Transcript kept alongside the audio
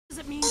Does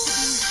it mean to be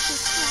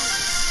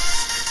described?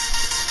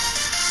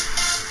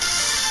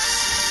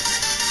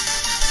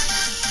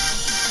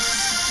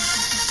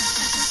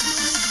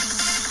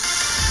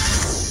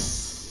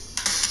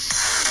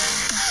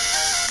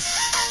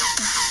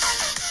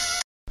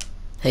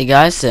 Hey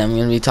guys, today I'm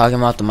going to be talking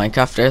about the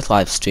Minecraft Earth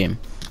livestream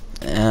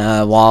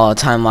while a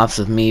time lapse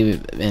of me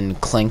in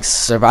Clink's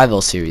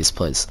survival series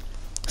plays.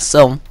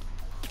 So,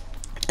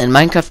 in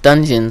Minecraft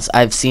Dungeons,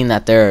 I've seen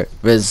that there are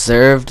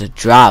reserved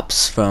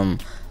drops from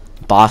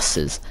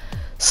bosses.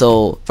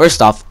 So,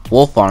 first off,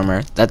 wolf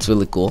armor, that's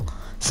really cool.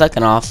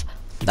 Second off,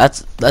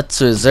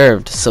 that's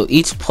reserved. So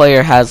each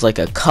player has like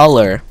a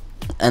color,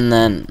 and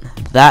then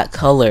that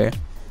color,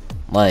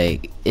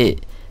 like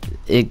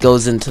it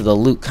goes into the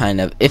loot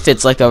kind of. If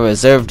it's like a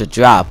reserved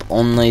drop,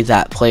 only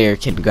that player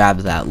can grab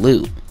that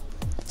loot.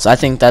 So I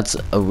think that's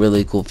a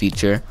really cool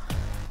feature.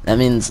 That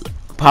means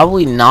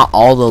probably not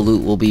all the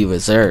loot will be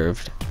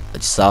reserved,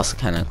 which is also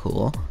kind of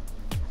cool.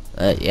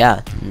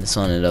 Yeah, I just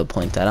wanted to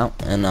point that out.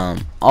 And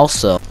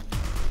also,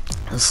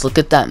 let's look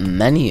at that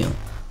menu.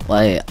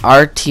 Like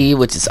RT,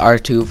 which is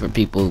R2 for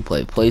people who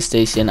play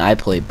PlayStation. I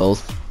play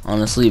both,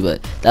 honestly,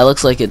 but that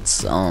looks like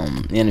it's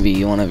gonna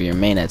be one of your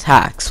main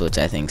attacks, which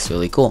I think is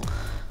really cool.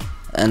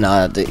 And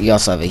you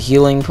also have a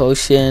healing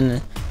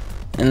potion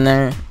in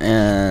there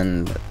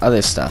and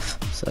other stuff,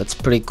 so that's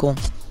pretty cool.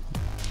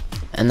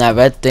 And that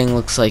red thing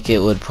looks like it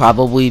would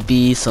probably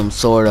be some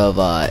sort of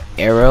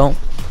arrow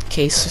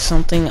case or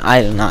something.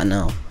 I do not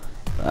know.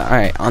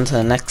 Alright, on to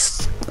the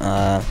next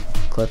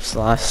clip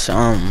slash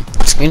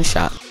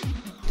screenshot.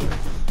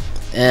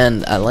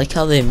 And I like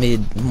how they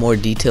made more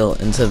detail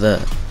into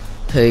the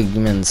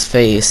pigman's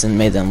face and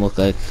made them look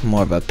like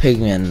more of a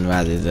pigman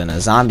rather than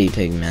a zombie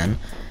pigman.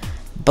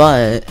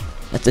 But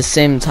at the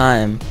same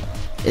time,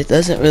 it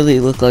doesn't really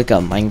look like a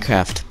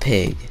Minecraft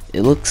pig.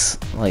 It looks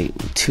like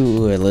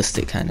too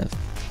realistic, kind of.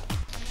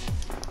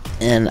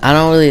 And I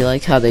don't really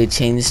like how they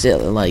changed it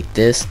like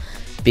this,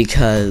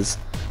 because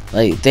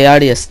like they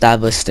already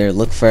established their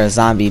look for a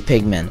zombie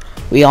pigman.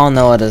 We all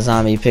know what a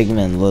zombie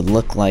pigman would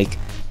look like,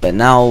 but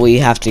now we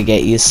have to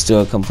get used to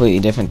a completely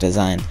different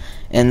design.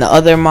 And the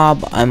other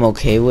mob I'm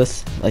okay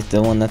with, like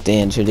the one that they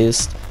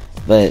introduced,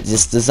 but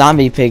just the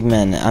zombie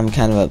pigmen I'm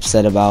kind of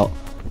upset about.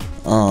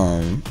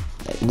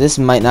 This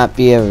might not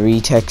be a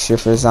retexture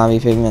for zombie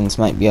pigmen, this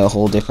might be a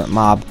whole different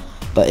mob,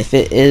 but if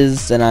it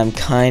is, then I'm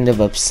kind of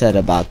upset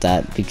about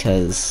that,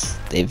 because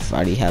they've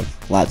already have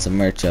lots of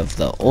merch of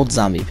the old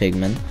zombie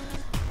pigmen,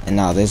 and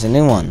now there's a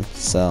new one.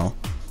 So,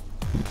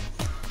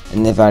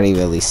 and they've already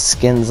released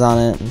skins on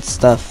it and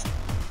stuff,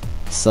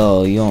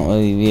 so you won't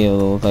really be able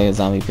to look like a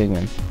zombie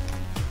pigman.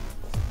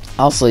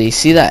 Also, you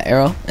see that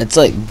arrow? It's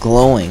like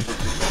glowing.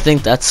 I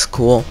think that's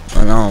cool.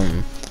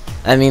 And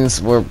that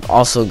means we're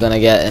also gonna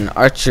get an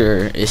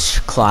archer-ish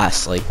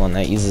class, like one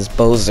that uses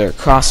bows or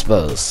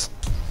crossbows.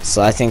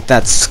 So I think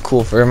that's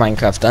cool for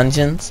Minecraft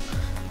Dungeons.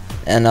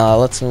 And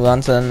let's move on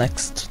to the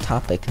next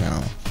topic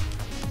now.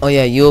 Oh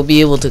yeah, you'll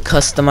be able to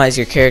customize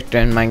your character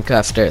in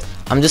Minecraft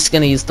Earth. I'm just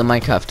gonna use the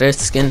Minecraft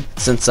Earth skin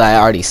since I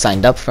already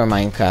signed up for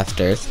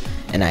Minecraft Earth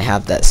and I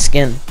have that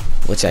skin,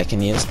 which I can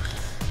use.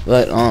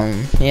 But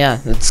yeah,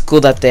 it's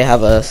cool that they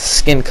have a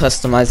skin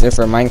customizer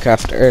for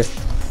Minecraft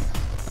Earth.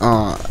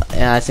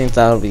 Yeah, I think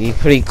that'll be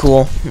pretty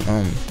cool.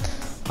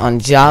 On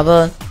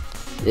Java,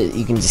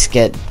 you can just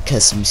get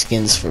custom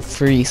skins for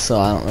free, so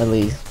I don't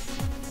really.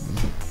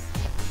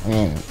 I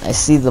mean, I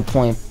see the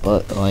point,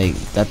 but like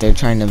that they're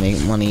trying to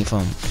make money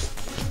from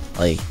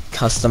like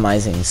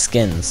customizing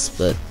skins,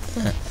 but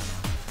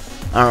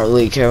I don't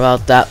really care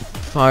about that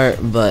part.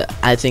 But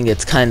I think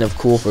it's kind of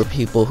cool for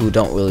people who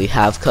don't really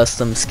have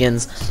custom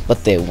skins,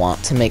 but they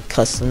want to make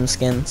custom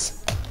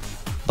skins,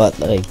 but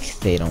like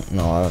they don't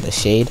know how to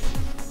shade.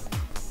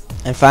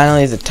 And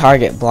finally, the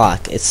target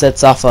block. It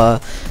sets off a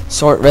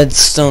short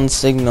redstone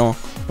signal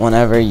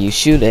whenever you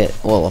shoot it.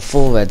 Well, a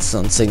full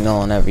redstone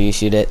signal whenever you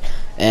shoot it.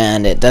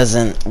 And it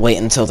doesn't wait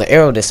until the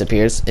arrow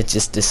disappears. It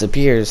just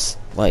disappears,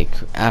 like,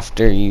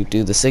 after you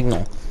do the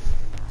signal.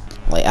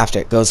 Like, after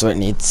it goes where it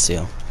needs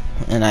to.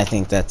 And I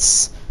think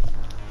that's...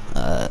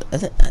 I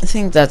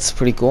think that's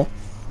pretty cool.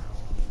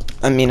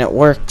 I mean, it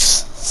works.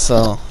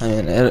 So, I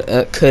mean,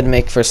 it could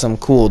make for some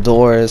cool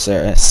doors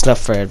or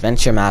stuff for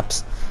adventure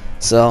maps.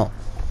 So...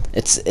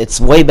 It's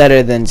way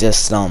better than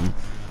just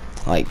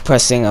like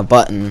pressing a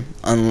button,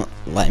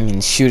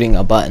 shooting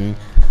a button.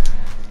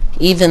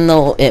 Even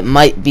though it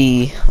might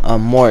be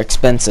more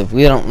expensive,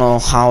 we don't know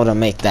how to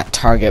make that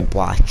target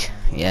block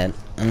yet.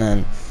 And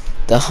then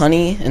the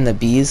honey and the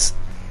bees,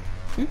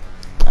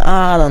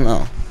 I don't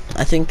know.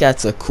 I think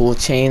that's a cool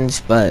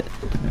change, but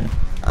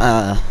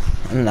I'm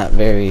not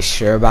very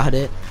sure about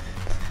it.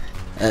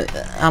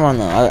 I don't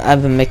know. I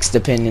have mixed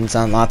opinions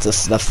on lots of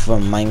stuff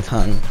from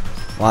Minecon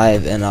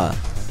Live, and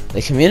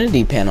the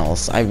community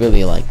panels, I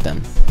really like them.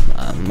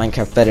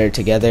 Minecraft Better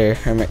Together,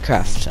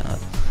 Hermitcraft,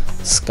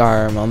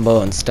 Scar,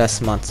 Mumbo, and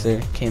Stress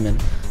Monster came in.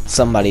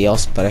 Somebody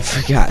else, but I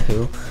forgot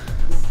who.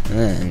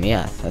 And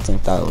yeah, I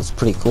think that was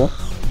pretty cool.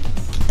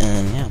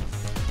 And yeah,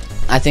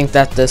 I think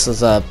that this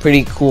was a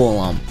pretty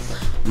cool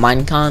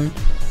Minecon.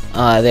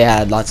 They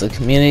had lots of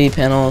community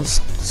panels,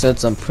 showed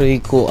some pretty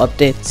cool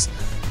updates,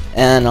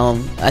 and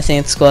I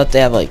think it's cool that they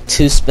have like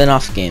 2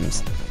 spin-off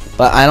games.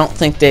 But I don't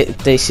think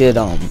they should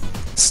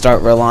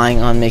start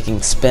relying on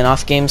making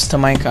spin-off games to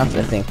Minecraft.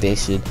 I think they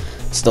should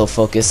still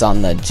focus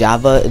on the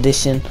Java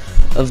edition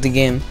of the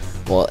game,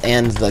 well,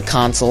 and the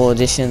console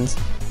editions.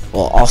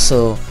 Well,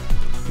 also,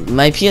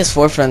 my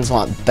PS4 friends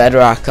want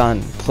Bedrock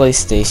on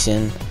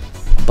PlayStation,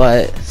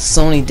 but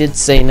Sony did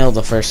say no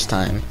the first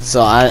time,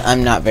 so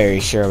I'm not very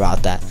sure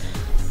about that.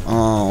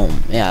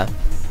 Yeah,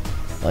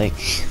 like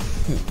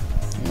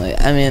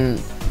I mean,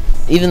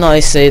 even though I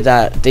say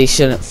that they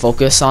shouldn't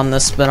focus on the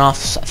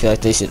spin-offs, I feel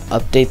like they should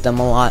update them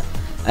a lot.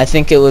 I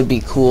think it would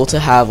be cool to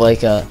have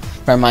like for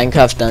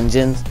Minecraft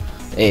Dungeons,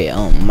 a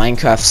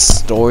Minecraft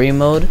story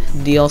mode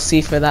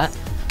DLC for that,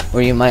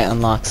 where you might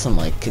unlock some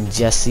like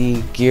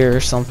Jesse gear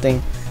or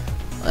something,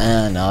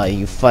 and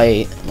you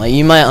fight, like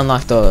you might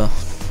unlock the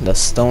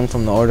stone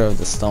from the Order of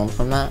the Stone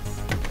from that,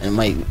 and it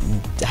might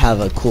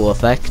have a cool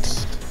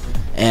effect,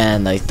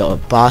 and like the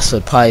boss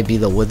would probably be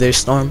the Wither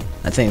Storm.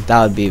 I think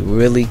that would be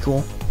really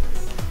cool.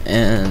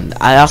 And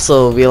I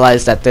also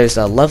realized that there's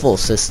a level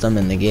system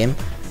in the game,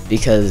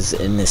 because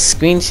in this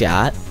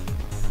screenshot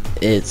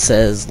it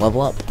says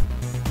level up.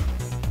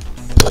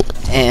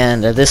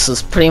 And this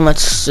was pretty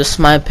much just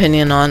my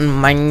opinion on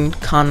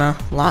Minecon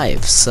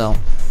Live, so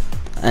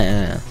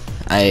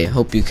I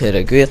hope you could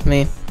agree with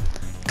me.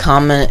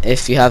 Comment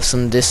if you have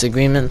some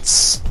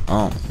disagreements.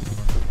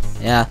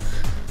 Yeah,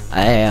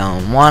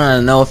 I want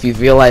to know if you've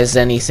realized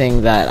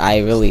anything that I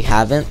really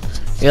haven't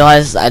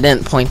realized. I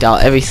didn't point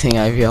out everything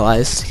I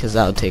realized, because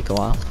that would take a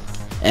while,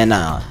 and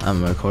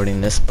I'm recording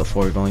this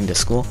before going to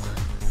school.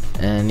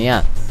 And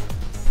yeah,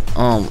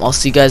 I'll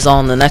see you guys all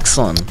in the next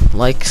one.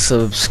 Like,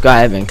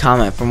 subscribe, and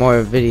comment for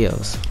more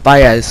videos.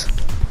 Bye guys.